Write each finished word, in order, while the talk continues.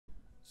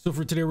So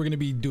for today, we're going to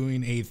be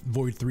doing a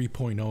Void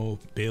 3.0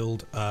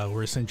 build.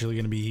 We're essentially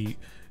going to be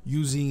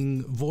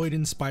using Void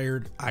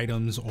inspired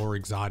items or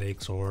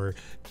exotics or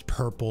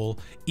purple.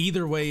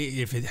 Either way,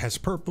 if it has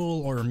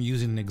purple or I'm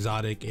using an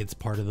exotic, it's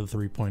part of the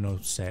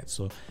 3.0 set.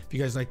 So if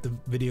you guys like the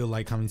video,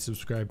 like, comment,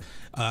 subscribe.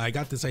 I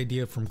got this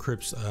idea from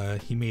Crips.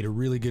 He made a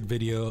really good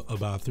video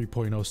about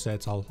 3.0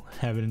 sets. I'll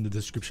have it in the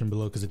description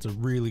below because it's a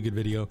really good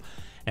video.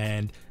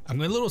 And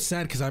I'm a little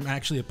sad because I'm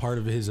actually a part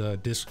of his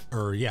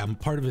I'm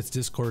part of his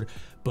Discord,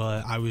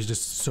 but I was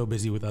just so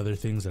busy with other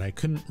things that I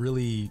couldn't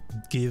really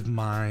give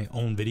my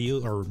own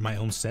video or my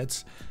own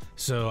sets.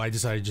 So I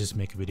decided to just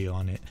make a video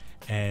on it.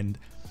 And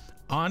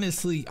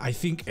honestly, I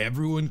think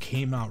everyone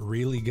came out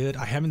really good.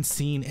 I haven't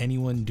seen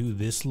anyone do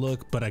this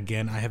look, but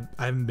again, I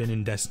haven't been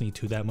in Destiny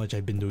 2 that much.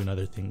 I've been doing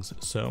other things.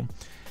 So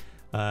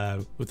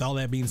with all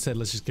that being said,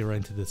 let's just get right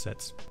into the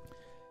sets.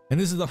 And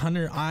this is the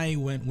hunter. I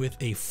went with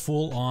a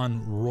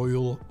full-on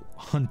royal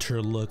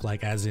hunter look,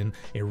 like as in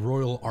a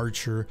royal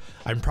archer.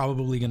 I'm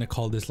probably gonna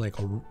call this like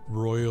a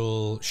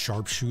royal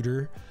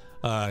sharpshooter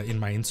in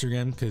my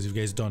Instagram, because if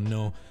you guys don't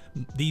know,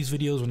 these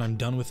videos, when I'm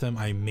done with them,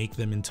 I make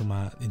them into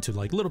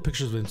like little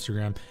pictures of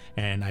Instagram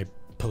and I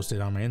post it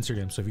on my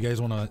Instagram. So if you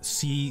guys want to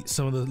see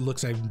some of the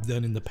looks I've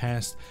done in the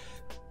past,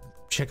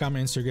 check out my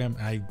Instagram.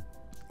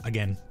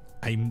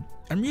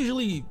 I'm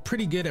usually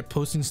pretty good at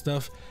posting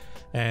stuff,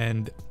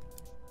 and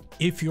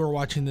if you're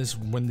watching this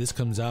when this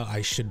comes out,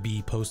 I should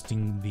be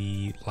posting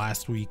the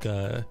last week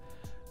the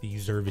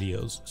user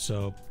videos.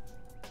 So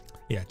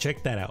yeah,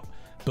 check that out.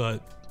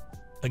 But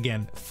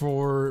again,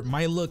 for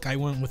my look, I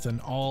went with an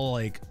all,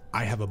 like,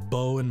 I have a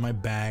bow in my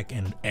back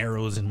and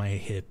arrows in my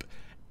hip.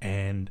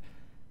 And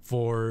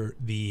for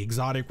the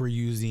exotic, we're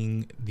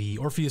using the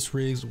Orpheus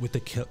rigs with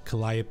the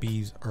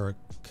Calliope's or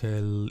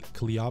Calliope?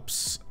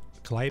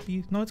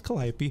 No, it's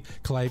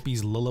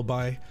Calliope's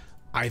Lullaby.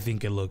 I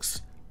think it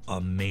looks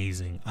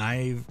amazing.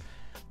 I'm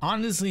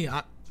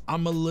a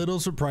little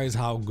surprised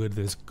how good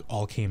this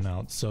all came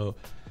out. So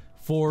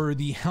for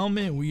the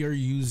helmet, we are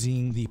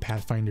using the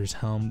Pathfinder's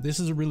helm. This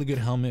is a really good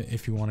helmet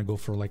if you want to go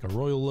for like a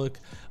royal look.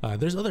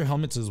 There's other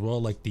helmets as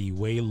well, like the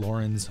Way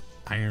Lauren's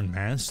Iron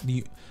Mask.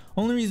 The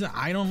only reason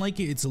I don't like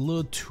it, it's a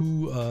little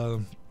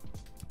too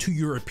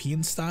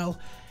European style,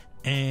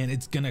 and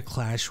it's gonna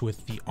clash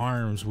with the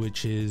arms,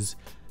 which is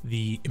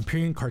the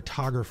Imperial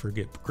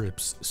Cartographer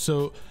grips.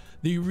 So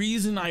the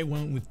reason I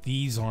went with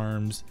these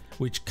arms,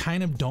 which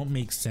kind of don't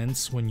make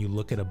sense when you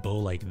look at a bow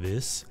like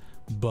this,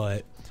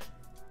 but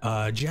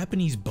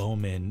Japanese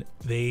bowmen,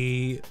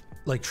 they,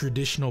 like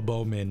traditional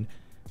bowmen,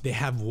 they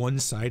have one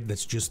side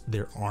that's just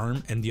their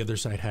arm and the other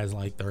side has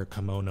like their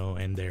kimono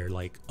and their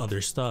like other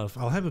stuff.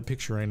 I'll have a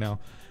picture right now,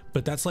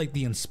 but that's like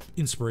the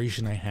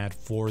inspiration I had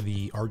for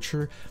the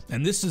archer.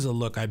 And this is a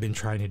look I've been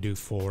trying to do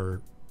for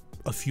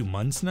a few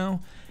months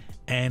now,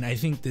 and I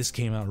think this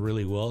came out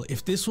really well.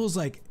 If this was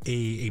like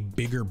a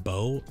bigger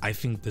bow, I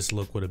think this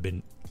look would have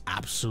been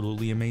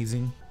absolutely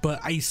amazing, but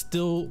I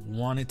still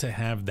wanted to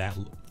have that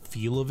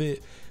feel of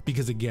it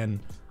because again,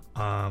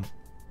 I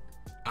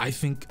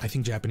think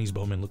Japanese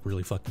bowmen look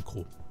really fucking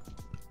cool.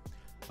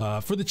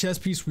 For the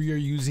chest piece, we are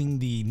using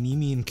the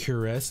Nemean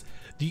Cuirass.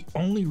 The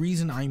only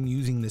reason I'm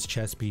using this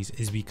chest piece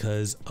is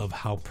because of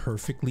how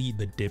perfectly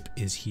the dip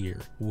is here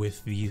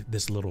with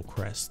this little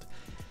crest.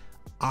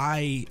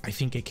 I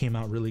think it came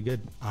out really good.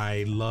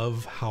 I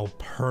love how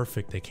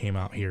perfect it came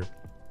out here.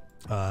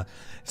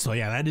 So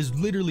yeah, that is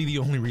literally the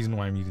only reason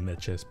why I'm using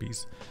that chest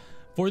piece.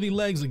 For the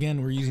legs,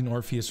 again, we're using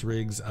Orpheus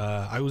rigs.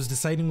 I was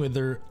deciding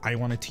whether I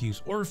wanted to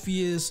use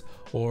Orpheus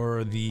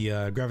or the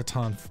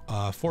Graviton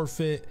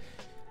forfeit,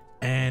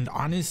 and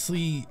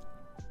honestly,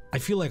 I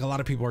feel like a lot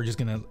of people are just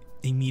gonna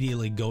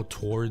immediately go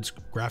towards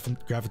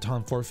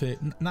Graviton forfeit.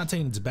 Not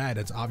saying it's bad,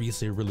 it's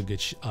obviously a really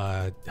good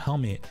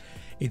helmet.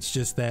 It's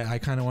just that I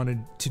kind of wanted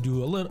to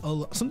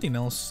do something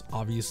else,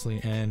 obviously,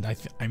 and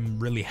I'm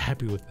really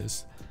happy with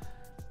this.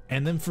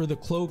 And then for the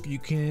cloak, you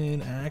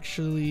can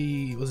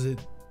actually,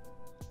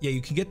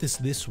 you can get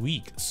this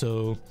week.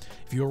 So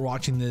if you're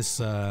watching this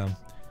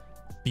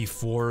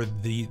before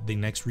the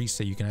next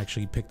reset, you can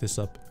actually pick this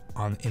up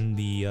in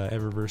the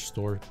Eververse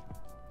store.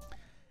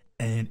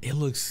 And it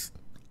looks,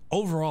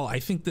 overall, I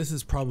think this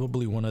is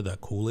probably one of the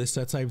coolest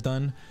sets I've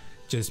done,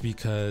 just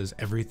because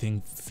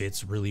everything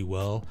fits really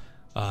well.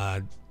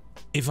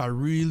 If I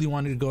really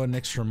wanted to go an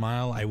extra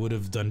mile, I would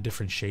have done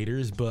different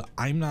shaders, but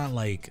I'm not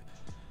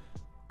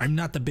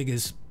the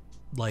biggest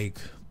like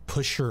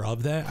pusher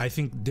of that. I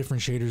think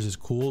different shaders is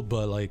cool,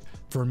 but like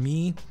for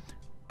me,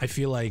 I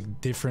feel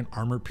like different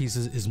armor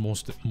pieces is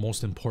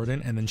most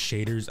important, and then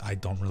shaders, I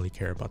don't really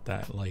care about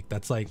that. Like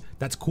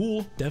that's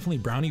cool, definitely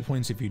brownie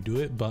points if you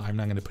do it, but I'm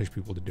not going to push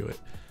people to do it.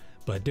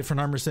 But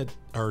different armor set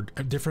or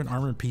different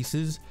armor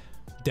pieces,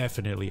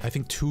 definitely. I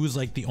think 2 is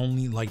like the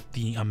only, like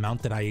the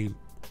amount that I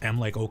am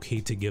like okay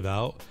to give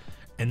out.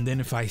 And then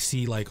if I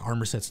see like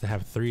armor sets that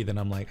have 3, then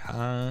I'm like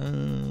I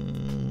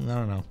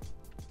don't know.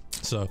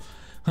 So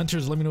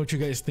hunters, let me know what you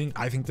guys think.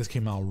 I think this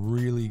came out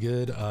really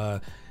good.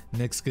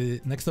 Next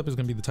up is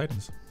gonna be the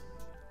Titans.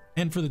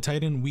 And for the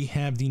Titan, we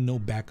have the no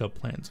backup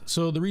plans.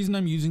 So the reason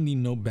I'm using the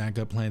no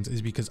backup plans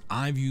is because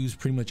I've used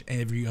pretty much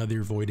every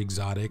other Void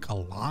exotic a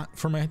lot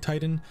for my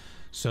Titan.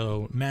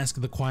 So Mask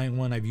of the Quiet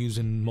One I've used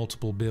in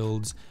multiple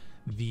builds.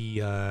 The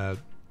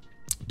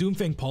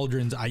Doomfang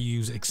Pauldrons I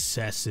use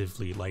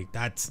excessively. Like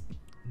that's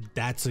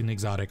an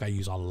exotic I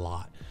use a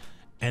lot.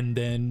 And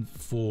then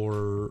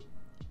for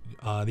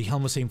the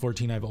Helm of Saint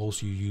 14 I've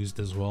also used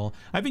as well.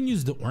 I haven't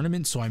used the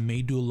ornament, so I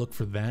may do a look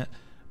for that,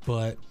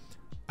 but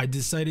I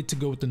decided to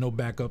go with the no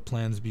backup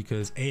plans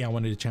because A, I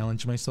wanted to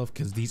challenge myself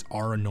because these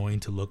are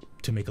annoying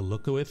to make a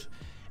look with,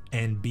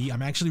 and B,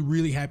 I'm actually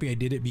really happy I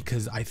did it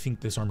because I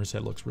think this armor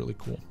set looks really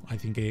cool. I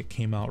think it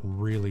came out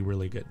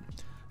really good.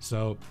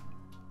 So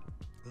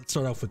let's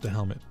start off with the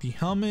helmet. The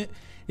helmet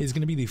is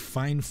going to be the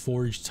Fine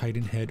Forged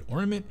Titan Head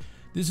ornament.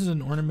 This is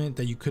an ornament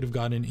that you could have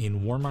gotten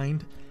in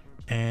Warmind,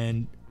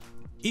 and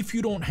if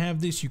you don't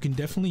have this, you can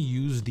definitely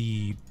use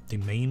the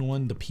main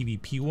one, the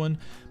PvP one.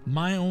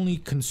 My only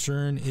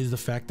concern is the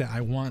fact that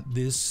I want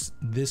this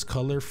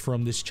color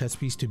from this chest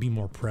piece to be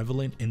more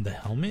prevalent in the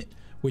helmet,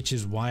 which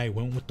is why I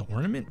went with the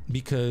ornament,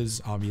 because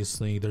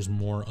obviously there's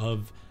more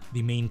of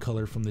the main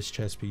color from this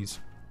chest piece.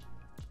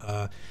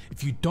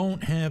 If you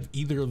don't have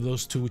either of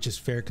those two, which is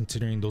fair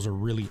considering those are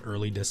really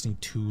early Destiny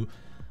 2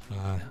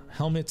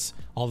 helmets,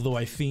 although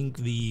I think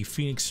the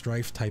Phoenix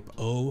Strife Type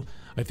O,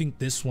 I think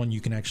this one you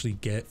can actually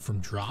get from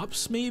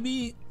drops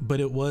maybe, but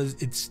it was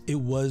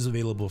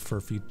available for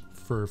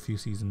a few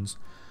seasons.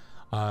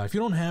 If you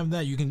don't have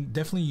that, you can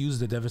definitely use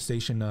the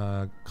Devastation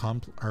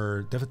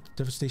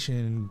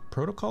Devastation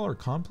Protocol or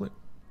Complex.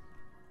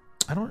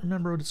 I don't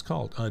remember what it's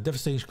called.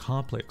 Devastation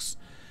Complex.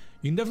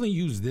 You can definitely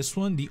use this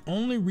one. The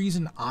only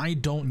reason I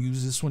don't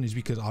use this one is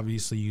because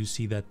obviously you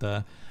see that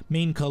the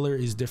main color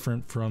is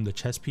different from the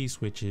chest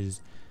piece, which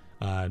is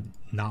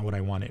not what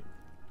I wanted.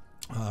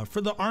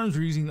 For the arms,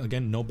 we're using,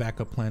 again, no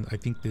backup plan. I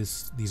think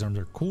these arms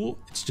are cool.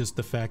 It's just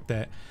the fact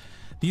that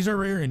these are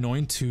very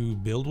annoying to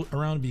build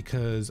around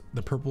because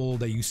the purple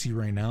that you see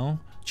right now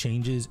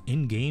changes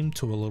in game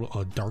to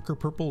a darker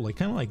purple, like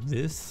kind of like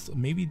this,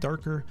 maybe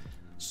darker.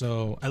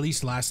 So at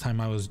least last time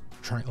I was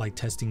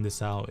testing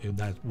this out, if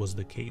that was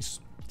the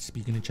case.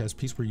 Speaking of chest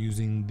piece, we're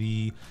using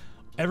the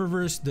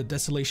Eververse, the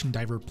Desolation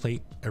Diver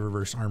Plate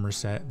Eververse armor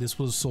set. This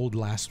was sold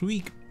last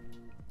week,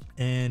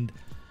 and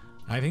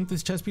I think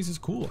this chest piece is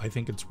cool. I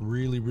think it's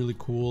really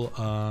cool.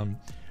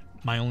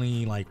 My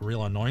only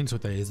real annoyance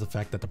with it is the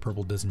fact that the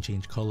purple doesn't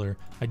change color.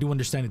 I do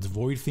understand it's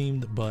void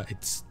themed, but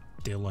it's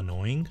still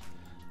annoying.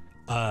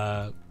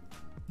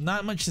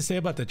 Not much to say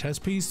about the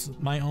chest piece.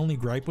 My only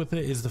gripe with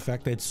it is the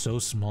fact that it's so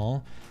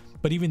small,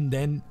 but even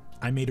then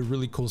I made a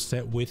really cool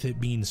set with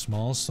it being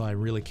small, so I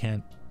really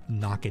can't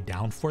knock it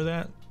down for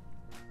that.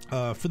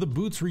 For the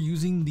boots, we're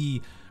using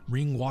the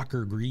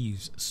Ringwalker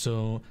Greaves.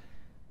 So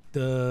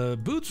the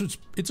boots,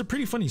 it's a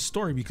pretty funny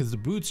story because the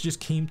boots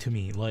just came to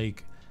me.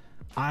 Like,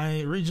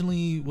 I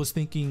originally was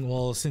thinking,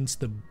 well, since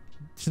the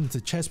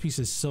chest piece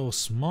is so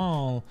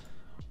small,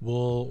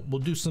 we'll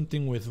do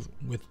something with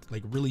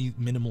like really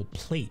minimal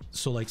plate.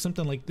 So like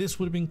something like this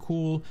would have been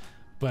cool,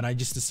 but I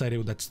just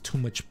decided that's too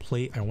much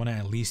plate. I want to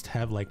at least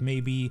have like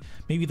maybe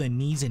the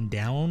knees and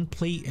down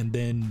plate, and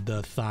then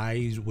the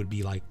thighs would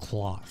be like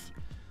cloth.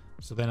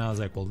 So then I was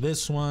like, well,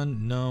 this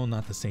one, no,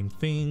 not the same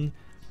thing.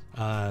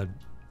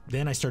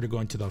 Then I started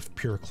going to the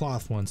pure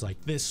cloth ones,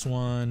 like this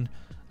one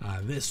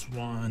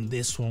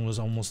was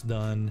almost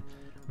done,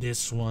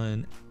 this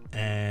one,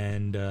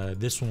 and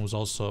this one was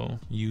also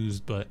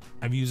used, but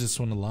I've used this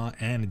one a lot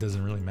and it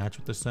doesn't really match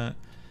with the set.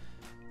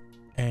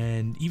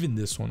 And even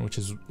this one, which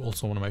is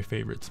also one of my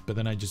favorites, but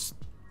then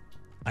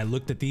I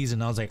looked at these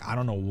and I was like, I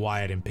don't know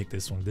why I didn't pick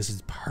this one. This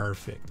is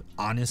perfect.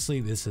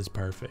 Honestly, this is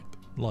perfect.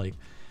 Like,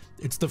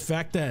 it's the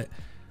fact that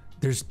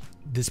there's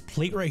this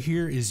plate right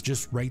here is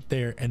just right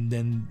there, and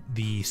then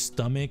the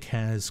stomach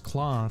has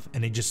cloth,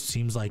 and it just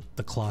seems like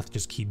the cloth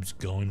just keeps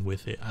going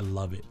with it. I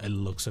love it. It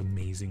looks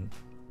amazing.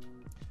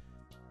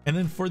 And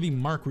then for the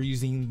mark, we're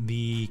using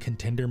the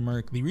Contender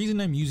mark. The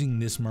reason I'm using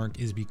this mark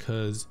is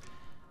because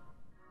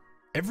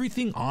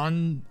everything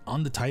on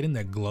the Titan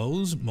that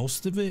glows,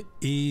 most of it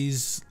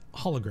is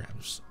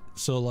holograms.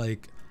 So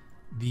like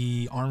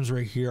the arms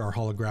right here are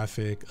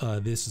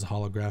holographic. This is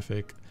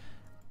holographic.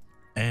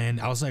 And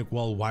I was like,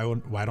 well,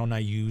 why don't I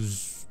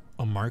use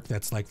a mark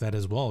that's like that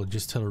as well,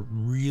 just to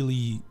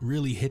really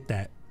hit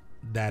that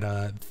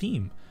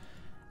theme.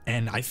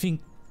 And I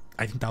think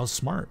that was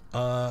smart.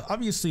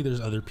 Obviously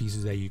there's other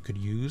pieces that you could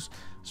use.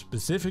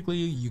 Specifically,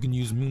 you can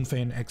use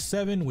Moonfan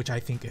X7, which I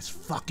think is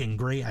fucking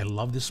great. I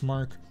love this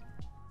mark.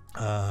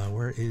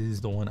 Where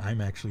is the one I'm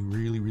actually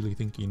really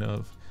thinking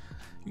of?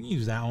 You can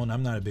use that one.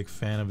 I'm not a big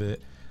fan of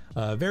it.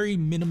 Very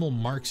minimal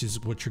marks is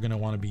what you're gonna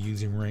want to be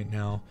using right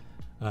now.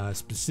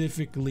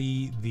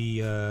 Specifically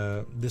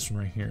the this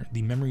one right here,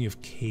 the Memory of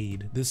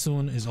Cade. This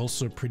one is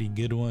also a pretty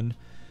good one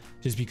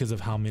just because of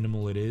how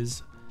minimal it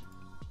is,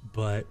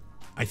 but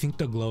I think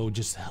the glow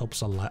just helps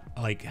a lot,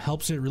 like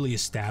helps it really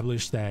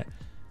establish that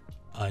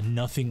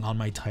nothing on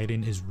my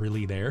Titan is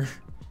really there.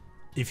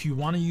 If you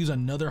want to use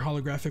another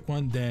holographic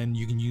one, then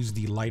you can use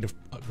the Light of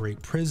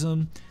Great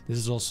Prism. This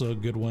is also a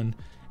good one,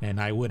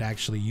 and I would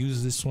actually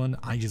use this one.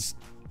 I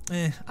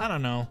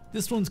don't know.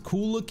 This one's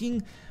cool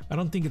looking. I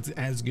don't think it's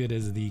as good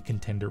as the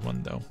Contender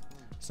one though.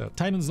 So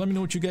Titans, let me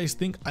know what you guys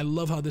think. I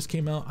love how this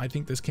came out. I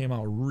think this came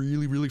out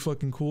really, really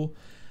fucking cool.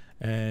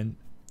 And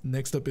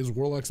next up is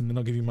Warlocks, and then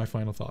I'll give you my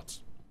final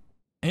thoughts.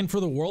 And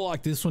for the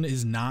Warlock, this one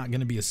is not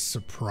going to be a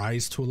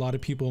surprise to a lot of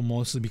people,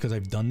 mostly because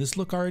I've done this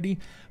look already.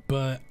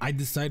 But I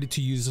decided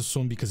to use this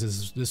one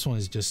because this one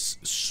is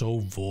just so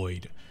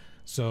void.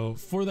 So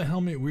for the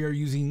helmet, we are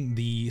using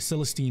the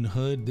Celestine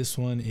hood. This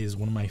one is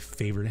one of my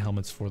favorite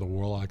helmets for the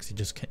Warlocks.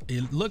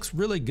 It looks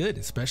really good,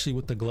 especially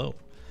with the glow.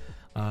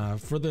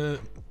 For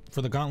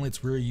the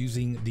gauntlets, we're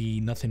using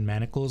the Nothing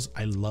manacles.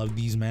 I love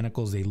these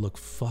manacles. They look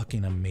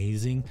fucking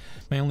amazing.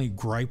 My only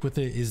gripe with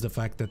it is the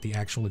fact that the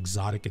actual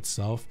exotic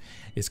itself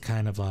is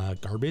kind of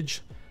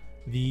garbage.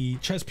 The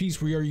chest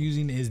piece we are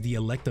using is the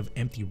Elective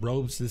Empty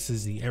Robes. This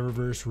is the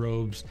Eververse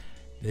robes.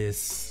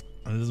 This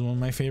is one of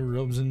my favorite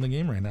robes in the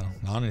game right now,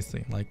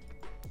 honestly. Like,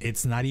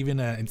 it's not even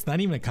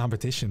a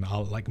competition.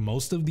 Like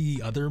most of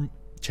the other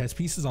chest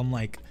pieces, I'm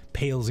like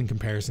pales in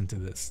comparison to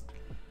this.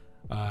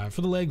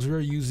 For the legs,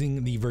 we're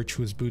using the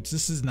Virtuous boots.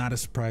 This is not a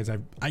surprise.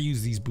 I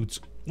use these boots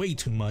way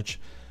too much,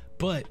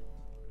 but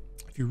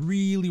if you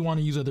really want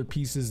to use other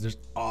pieces, there's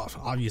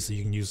obviously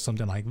you can use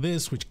something like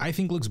this, which I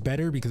think looks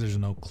better because there's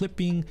no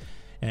clipping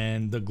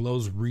and the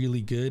glow's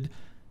really good.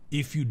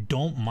 If you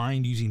don't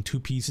mind using two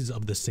pieces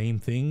of the same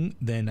thing,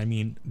 then I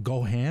mean,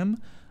 go ham.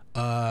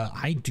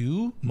 I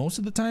do most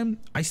of the time.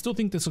 I still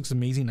think this looks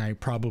amazing. I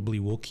probably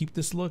will keep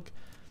this look,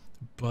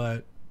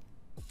 but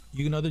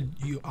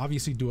you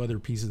obviously do other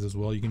pieces as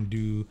well. You can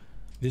do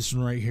this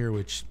one right here,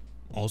 which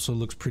also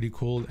looks pretty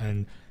cool,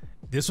 and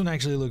this one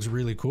actually looks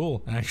really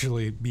cool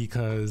actually,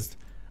 because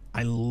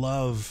I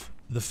love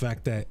the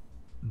fact that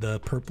the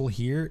purple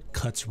here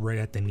cuts right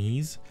at the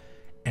knees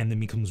and then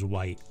becomes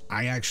white.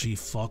 I actually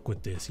fuck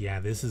with this. Yeah,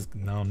 this is,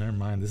 no, never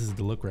mind, this is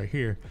the look right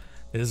here.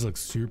 This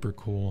looks super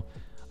cool.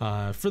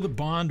 For the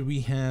bond,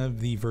 we have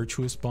the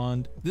Virtuous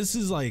bond. This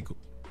is like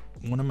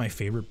one of my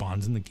favorite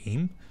bonds in the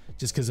game,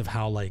 just because of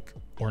how like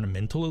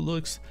ornamental it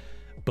looks.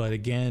 But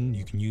again,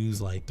 you can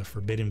use like the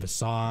Forbidden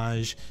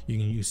Visage, you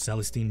can use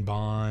Celestine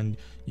bond,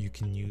 you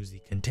can use the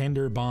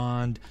Contender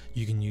bond,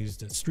 you can use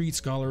the Street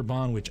Scholar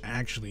bond, which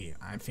actually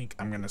I think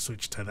I'm gonna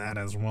switch to that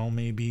as well.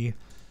 Maybe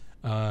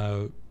you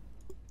can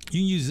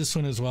use this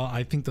one as well.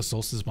 I think the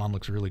Solstice bond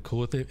looks really cool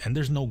with it, and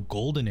there's no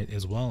gold in it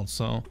as well,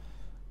 so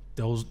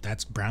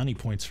that's brownie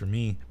points for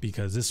me,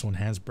 because this one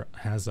has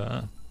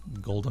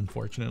gold,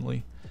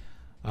 unfortunately.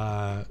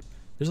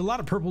 There's a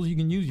lot of purples you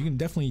can use. You can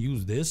definitely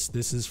use this.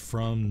 This is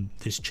from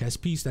this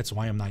chest piece. That's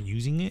why I'm not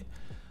using it.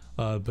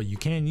 But you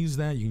can use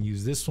that. You can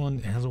use this one.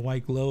 It has a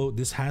white glow.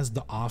 This has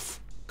the off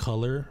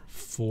color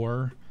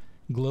for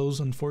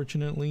glows,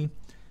 unfortunately.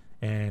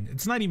 And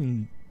it's not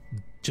even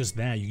just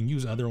that. You can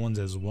use other ones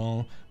as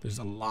well. There's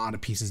a lot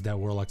of pieces that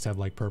Warlocks have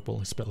like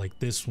purple. It's like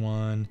this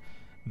one.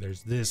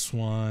 There's this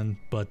one.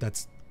 But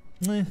that's,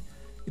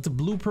 it's a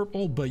blue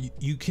purple, but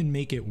you can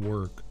make it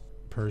work.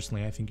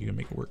 Personally, I think you can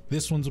make it work.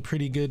 This one's a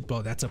pretty good,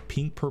 but that's a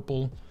pink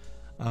purple.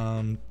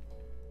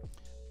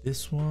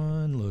 This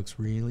one looks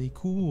really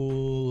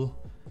cool,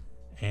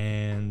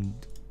 and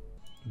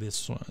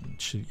this one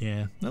should,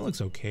 yeah, that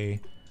looks okay.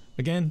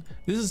 Again,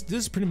 this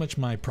is pretty much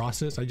my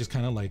process. I just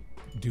kind of like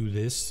do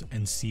this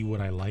and see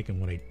what I like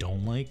and what I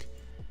don't like,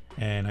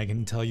 and I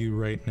can tell you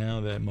right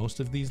now that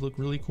most of these look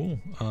really cool.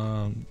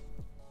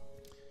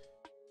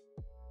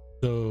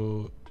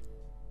 So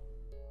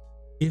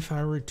if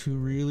I were to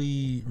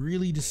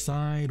really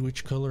decide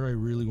which color I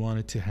really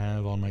wanted to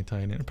have on my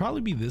Titan, it'd probably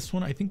be this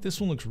one. I think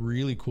this one looks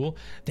really cool.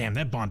 Damn,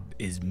 that bond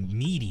is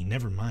meaty.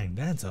 Never mind.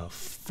 That's a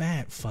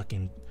fat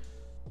fucking,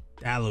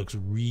 that looks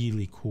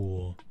really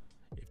cool.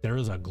 If there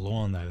was a glow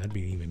on that, that'd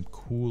be even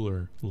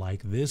cooler.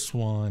 Like this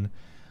one.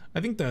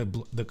 I think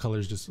the color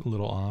is just a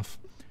little off.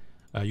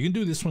 You can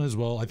do this one as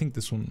well. I think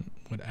this one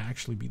would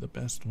actually be the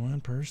best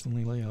one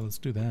personally. Yeah, let's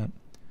do that.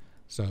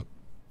 So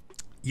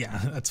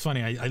yeah, that's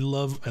funny. I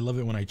love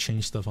it when I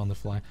change stuff on the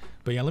fly.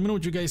 But yeah, let me know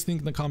what you guys think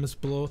in the comments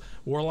below.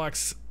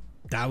 Warlocks,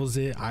 that was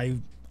it. I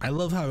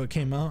love how it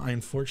came out. I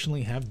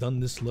unfortunately have done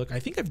this look. I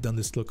think I've done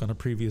this look on a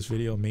previous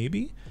video,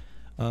 maybe.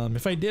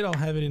 If I did, I'll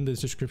have it in the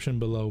description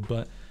below.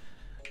 But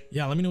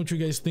yeah, let me know what you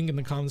guys think in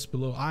the comments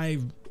below.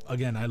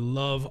 Again, I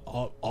love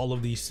all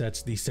of these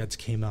sets. These sets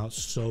came out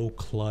so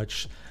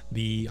clutch.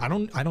 I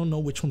don't know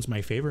which one's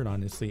my favorite,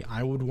 honestly.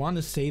 I would want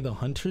to say the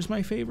Hunter's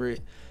my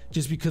favorite,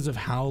 just because of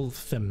how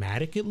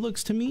thematic it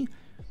looks to me.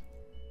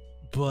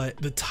 But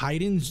the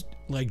Titans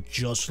like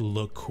just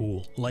look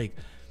cool. Like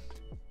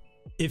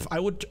if I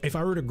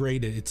were to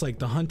grade it, it's like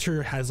the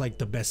Hunter has like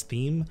the best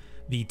theme,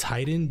 the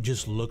Titan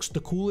just looks the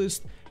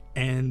coolest,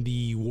 and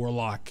the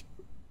Warlock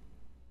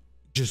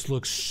just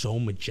looks so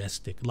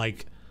majestic,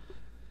 like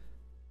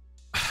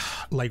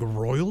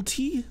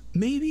royalty,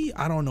 maybe.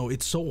 I don't know,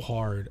 it's so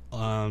hard.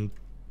 But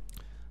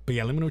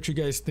yeah, let me know what you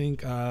guys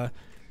think.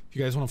 If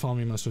you guys want to follow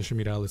me on my social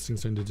media outlets,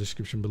 links are in the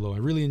description below. I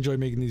really enjoy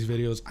making these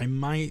videos. I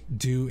might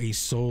do a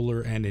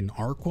solar and an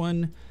arc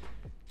one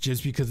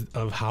just because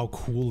of how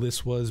cool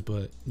this was,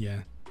 but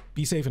yeah,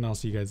 be safe and I'll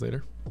see you guys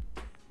later.